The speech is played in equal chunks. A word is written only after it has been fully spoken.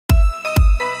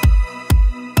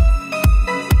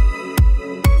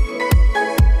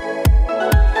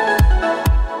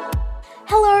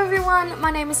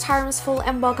my name is Tyra Full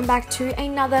and welcome back to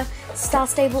another Star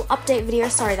Stable update video.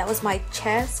 Sorry, that was my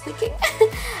chair squeaking.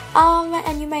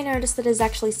 And you may notice that it's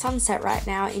actually sunset right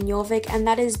now in Jorvik, and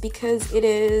that is because it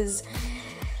is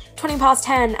 20 past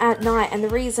 10 at night, and the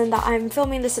reason that I'm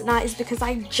filming this at night is because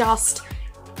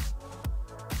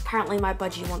apparently my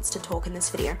budgie wants to talk in this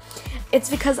video. It's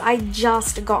because I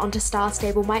just got onto Star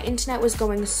Stable. My internet was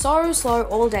going so slow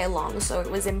all day long, so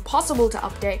it was impossible to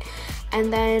update.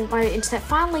 And then my internet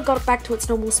finally got back to its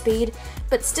normal speed,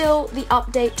 but still the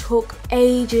update took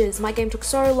ages. My game took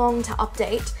so long to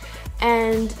update,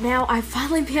 and now I've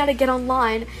finally been able to get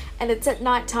online, and it's at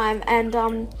nighttime. And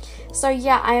so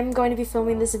yeah, I am going to be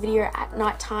filming this video at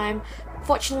nighttime.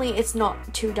 Fortunately, it's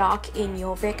not too dark in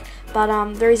Jorvik,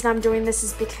 but the reason I'm doing this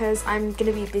is because I'm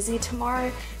going to be busy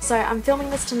tomorrow. So I'm filming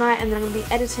this tonight, and then I'm going to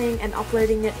be editing and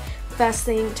uploading it first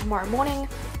thing tomorrow morning.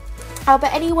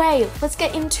 But anyway, let's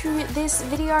get into this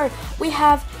video. We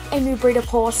have a new breed of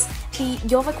horse. The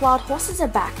Jorvik wild horses are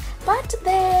back, but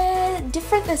they're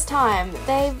different this time.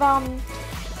 The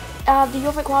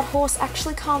Jorvik wild horse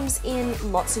actually comes in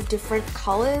lots of different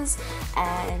colours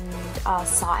and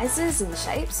sizes and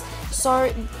shapes.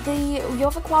 So the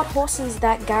Jorvik wild horses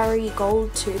that Gary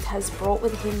Goldtooth has brought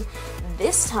with him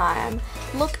this time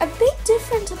look a bit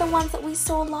different to the ones that we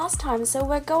saw last time. So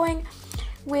we're going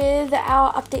with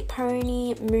our update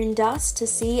pony Moondust to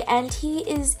see, and he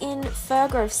is in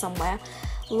Firgrove somewhere.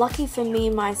 Lucky for me,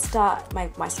 my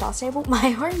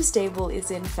home stable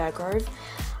is in Firgrove.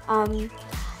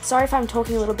 Sorry if I'm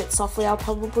talking a little bit softly. I'll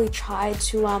probably try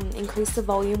to increase the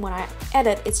volume when I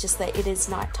edit. It's just that it is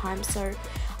nighttime, so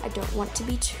I don't want to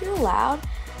be too loud.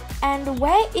 And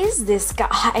where is this guy?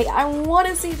 I want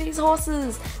to see these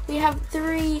horses. We have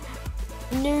 3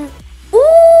 new...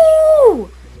 Ooh!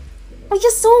 We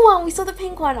just saw one. We saw the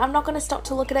pink one. I'm not going to stop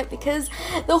to look at it because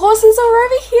the horses are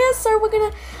over here, so we're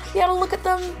going to be able to look at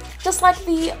them. Just like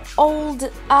the old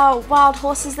wild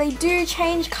horses, they do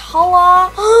change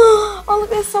colour. Oh, look,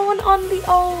 there's someone on the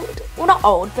old... Well, not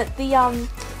old, but the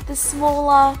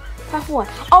smaller purple one.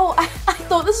 Oh, I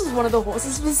thought this was one of the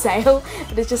horses for sale,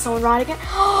 but it's just someone riding it.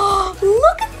 Oh,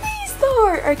 look at these,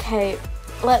 though. Okay,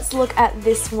 let's look at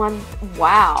this one.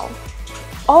 Wow.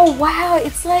 Oh, wow.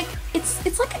 It's like a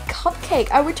cupcake.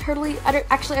 I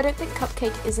don't think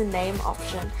cupcake is a name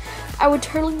option. I would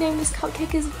totally name this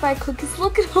cupcake as if I could, because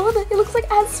look at all of it. It looks like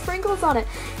it has sprinkles on it,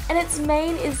 and its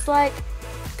mane is like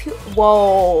pure.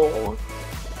 Whoa.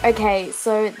 Okay,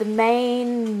 so the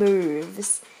mane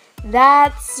moves.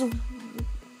 That's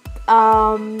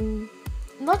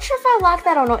not sure if I like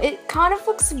that or not. It kind of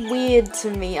looks weird to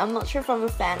me. I'm not sure if I'm a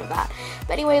fan of that.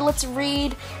 But anyway, let's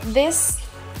read this.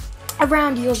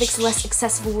 Around Jorvik's less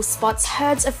accessible spots,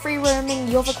 herds of free-roaming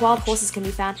Jorvik wild horses can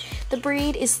be found. The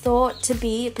breed is thought to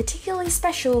be particularly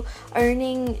special,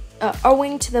 owing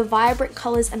to the vibrant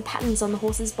colours and patterns on the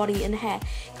horse's body and hair.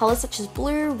 Colours such as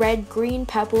blue, red, green,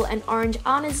 purple, and orange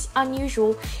aren't as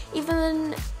unusual.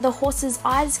 Even the horse's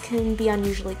eyes can be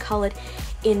unusually coloured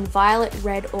in violet,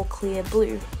 red, or clear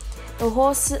blue. The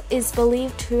horse is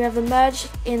believed to have emerged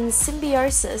in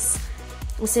symbiosis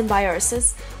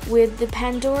with the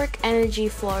Pandoric energy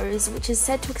flows, which is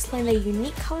said to explain their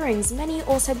unique colorings. Many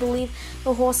also believe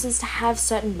the horses to have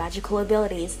certain magical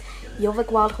abilities.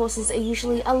 Jorvik wild horses are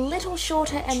usually a little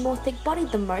shorter and more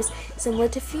thick-bodied than most, similar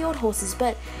to field horses,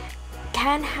 but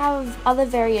can have other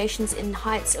variations in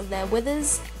heights of their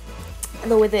withers.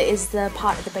 The wither is the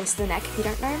part at the base of the neck, if you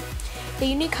don't know. The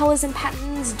unique colours and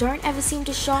patterns don't ever seem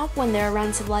to show up when they're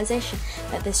around civilization,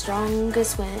 but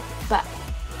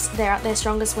they're at their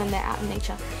strongest when they're out in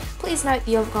nature. Please note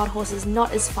the Jorvik wild horse is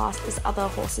not as fast as other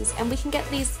horses, and we can get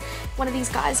one of these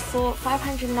guys for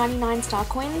 599 star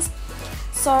coins.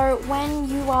 So when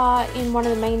you are in one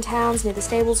of the main towns near the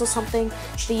stables or something,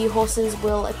 the horses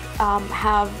will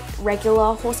have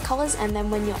regular horse colours, and then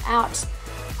when you're out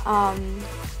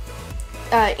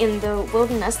in the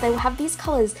wilderness, they will have these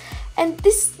colours. And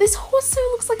this horse so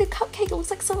looks like a cupcake. It looks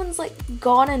like someone's like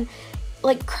gone and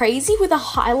like crazy with a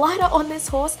highlighter on this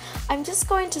horse. I'm just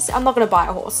going to see, I'm not going to buy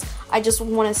a horse. I just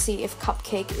want to see if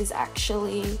Cupcake is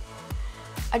actually...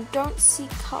 I don't see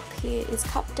Cup here. Is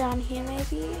Cup down here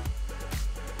maybe?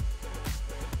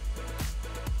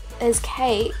 There's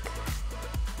Cake.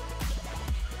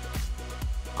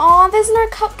 Oh, there's no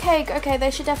Cupcake. Okay, they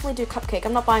should definitely do Cupcake.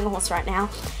 I'm not buying a horse right now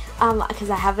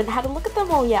because I haven't had a look at them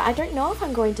all yet. I don't know if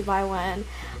I'm going to buy one.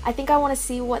 I think I want to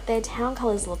see what their town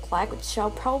colours look like, which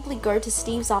I'll probably go to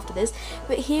Steve's after this.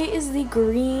 But here is the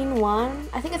green one.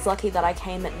 I think it's lucky that I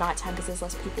came at night time because there's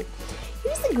less people.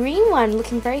 Here's the green one,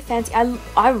 looking very fancy.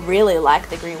 I really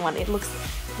like the green one. It looks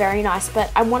very nice,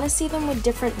 but I want to see them with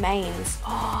different manes.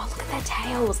 Oh, look at their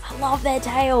tails. I love their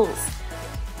tails.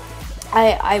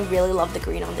 I really love the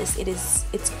green on this.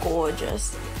 It's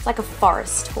gorgeous. It's like a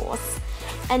forest horse.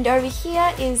 And over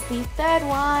here is the third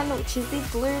one, which is the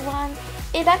blue one.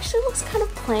 It actually looks kind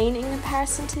of plain in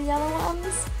comparison to the other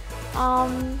ones.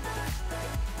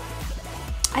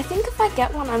 I think if I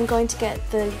get one, I'm going to get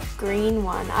the green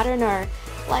one. I don't know.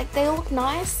 Like, they look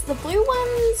nice. The blue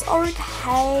one's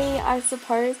okay, I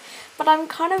suppose. But I'm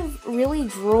kind of really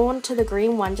drawn to the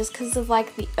green one just because of,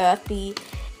 like, the earthy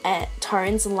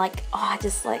tones. And, like, oh,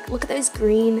 just, like, look at those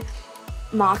green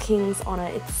markings on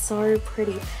it. It's so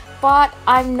pretty. But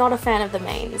I'm not a fan of the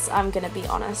manes, I'm going to be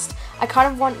honest. I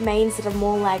kind of want manes that are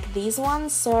more like these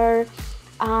ones. So,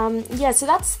 yeah, so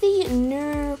that's the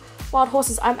new wild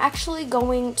horses. I'm actually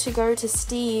going to go to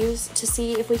Steve's to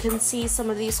see if we can see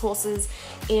some of these horses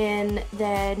in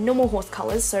their normal horse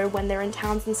colors, so when they're in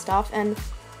towns and stuff. And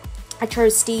I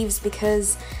chose Steve's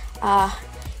because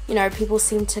you know, people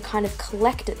seem to kind of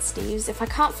collect at Steve's. If I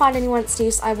can't find anyone at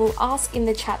Steve's, I will ask in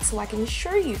the chat so I can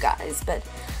show you guys, but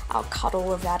I'll cut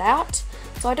all of that out.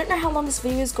 So I don't know how long this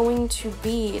video is going to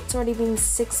be. It's already been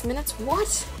 6 minutes.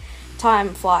 What?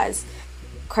 Time flies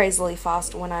crazily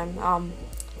fast when I'm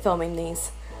filming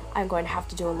these. I'm going to have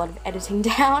to do a lot of editing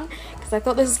down because I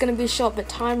thought this was going to be short, but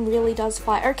time really does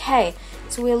fly. Okay,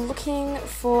 so we're looking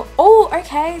for... Oh,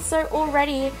 okay, so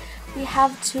already we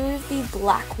have two of the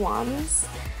black ones,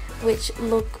 which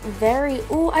look very...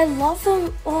 Oh, I love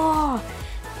them. Oh,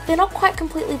 they're not quite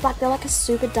completely black. They're like a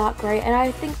super dark grey, and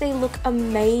I think they look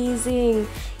amazing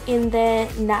in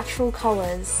their natural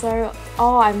colours. So,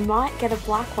 oh, I might get a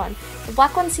black one. The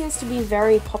black one seems to be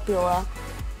very popular.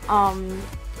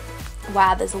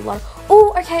 Wow, there's a lot of...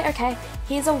 Oh, okay.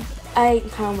 Here's I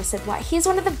almost said white. Here's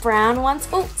one of the brown ones.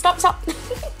 Oh, stop.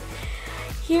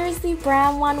 Here is the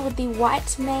brown one with the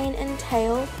white mane and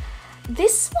tail.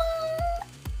 This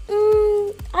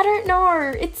one, I don't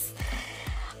know.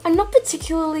 I'm not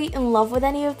particularly in love with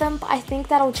any of them, but I think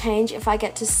that'll change if I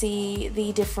get to see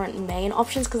the different mane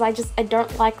options, because I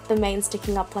don't like the mane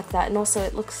sticking up like that, and also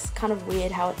it looks kind of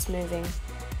weird how it's moving.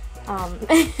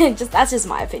 That's just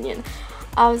my opinion.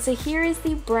 So here is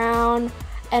the brown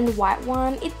and white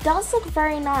one. It does look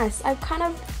very nice.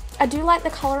 I do like the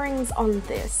colorings on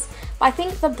this. But I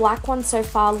think the black one so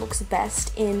far looks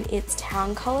best in its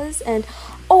town colors. And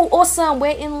oh, awesome,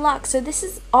 we're in luck. So this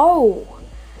is, oh,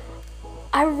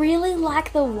 I really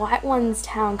like the white one's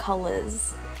town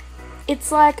colors.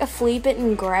 It's like a flea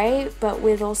bitten grey, but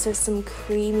with also some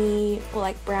creamy or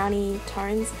like browny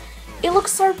tones. It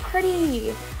looks so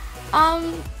pretty.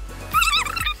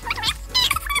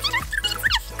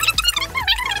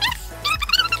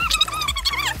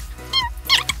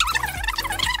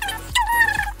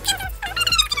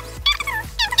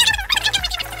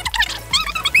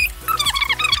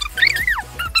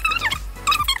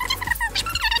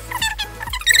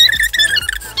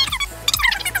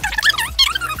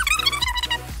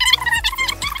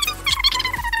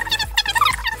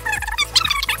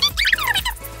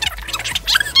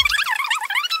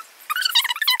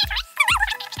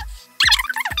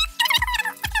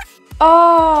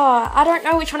 Oh, I don't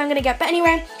know which one I'm going to get. But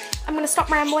anyway, I'm going to stop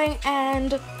rambling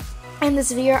and end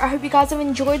this video. I hope you guys have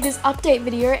enjoyed this update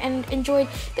video and enjoyed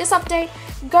this update.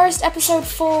 Ghost episode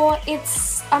 4,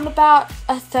 I'm about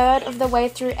a third of the way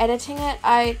through editing it.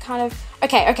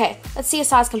 Okay, let's see a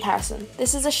size comparison.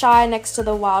 This is a Shire next to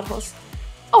the wild horse.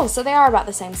 Oh, so they are about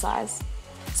the same size.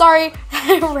 Sorry,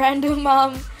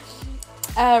 random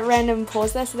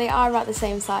pause there. So they are about the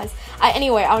same size.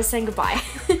 Anyway, I was saying goodbye.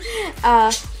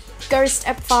 Ghost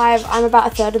Ep 5, I'm about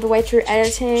a third of the way through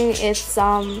editing.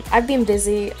 I've been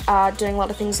busy doing a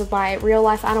lot of things with my real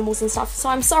life animals and stuff, so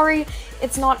I'm sorry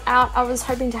it's not out. I was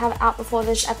hoping to have it out before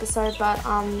this episode, but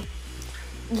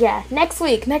yeah, next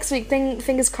week,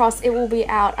 fingers crossed, it will be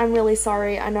out. I'm really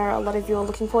sorry. I know a lot of you are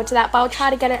looking forward to that, but I'll try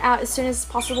to get it out as soon as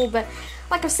possible. But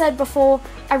like I've said before,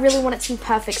 I really want it to be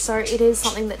perfect, so it is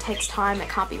something that takes time. It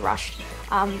can't be rushed.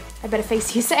 I better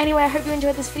face you. So anyway, I hope you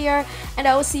enjoyed this video, and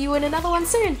I will see you in another one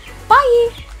soon.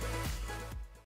 Bye!